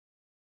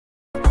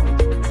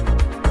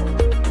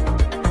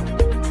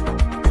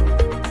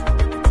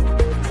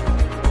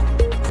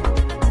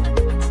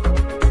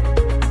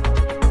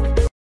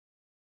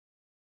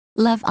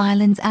Love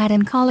Island's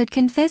Adam Collard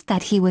confessed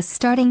that he was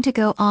starting to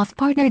go off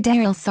partner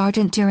Darylle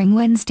Sargeant during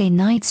Wednesday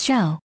night's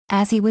show,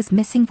 as he was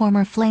missing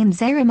former flame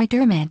Zara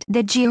McDermott.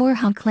 The Geor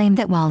hunk claimed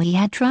that while he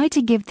had tried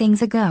to give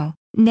things a go,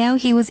 now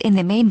he was in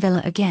the main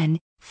villa again,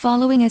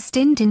 following a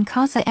stint in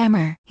Casa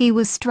Amor. He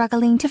was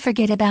struggling to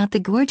forget about the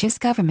gorgeous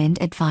government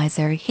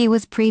advisor he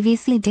was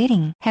previously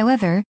dating.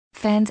 However,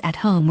 fans at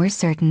home were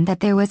certain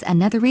that there was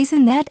another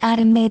reason that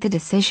Adam made the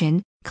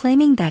decision,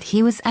 claiming that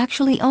he was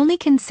actually only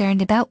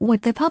concerned about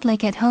what the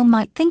public at home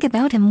might think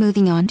about him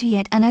moving on to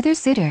yet another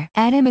suitor.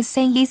 Adam is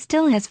saying he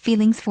still has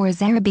feelings for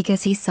Zara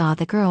because he saw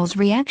the girl's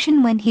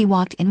reaction when he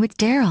walked in with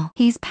Darylle.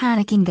 He's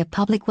panicking the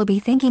public will be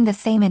thinking the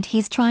same and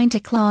he's trying to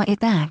claw it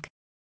back.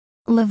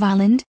 Love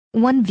Island,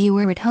 one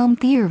viewer at home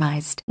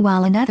theorized,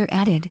 while another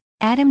added,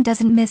 Adam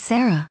doesn't miss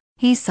Zara.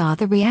 He saw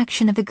the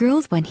reaction of the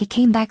girls when he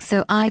came back,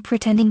 so I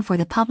pretending for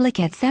the public,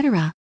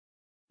 etc.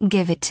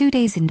 Give it 2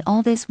 days and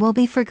all this will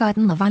be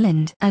forgotten. Love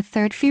Island. A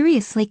third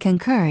furiously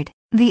concurred,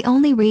 the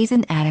only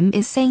reason Adam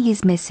is saying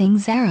he's missing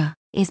Zara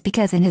is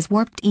because in his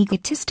warped,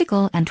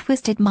 egotistical and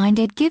twisted mind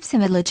it gives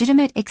him a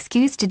legitimate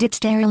excuse to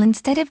ditch Darylle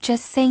instead of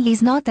just saying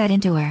he's not that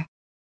into her.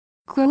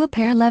 Grow a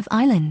pair. Love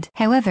Island.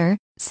 However,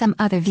 some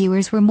other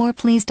viewers were more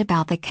pleased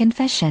about the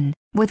confession,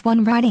 with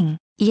one writing,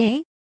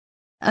 "Yay!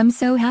 I'm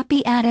so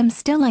happy Adam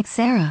still likes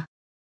Zara.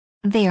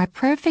 They are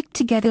perfect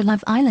together."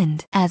 Love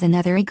Island. As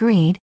another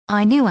agreed,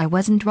 "I knew I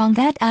wasn't wrong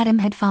that Adam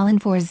had fallen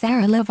for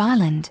Zara." Love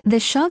Island. The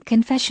shock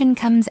confession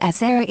comes as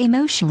Zara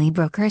emotionally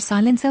broke her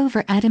silence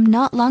over Adam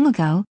not long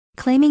ago,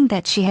 claiming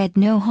that she had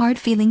no hard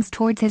feelings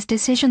towards his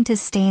decision to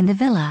stay in the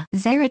villa.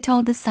 Zara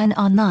told The Sun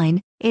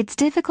Online, "It's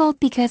difficult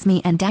because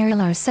me and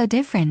Darylle are so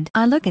different.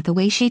 I look at the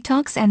way she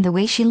talks and the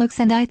way she looks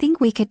and I think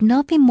we could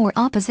not be more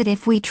opposite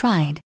if we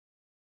tried."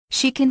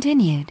 She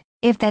continued,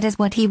 "If that is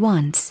what he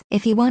wants,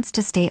 if he wants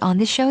to stay on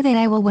the show, then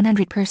I will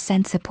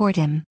 100% support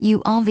him."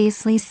 You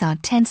obviously saw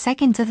 10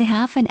 seconds of the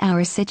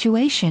half-an-hour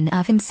situation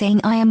of him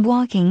saying, "I am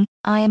walking,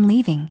 I am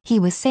leaving." He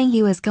was saying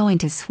he was going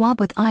to swap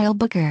with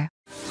Booker.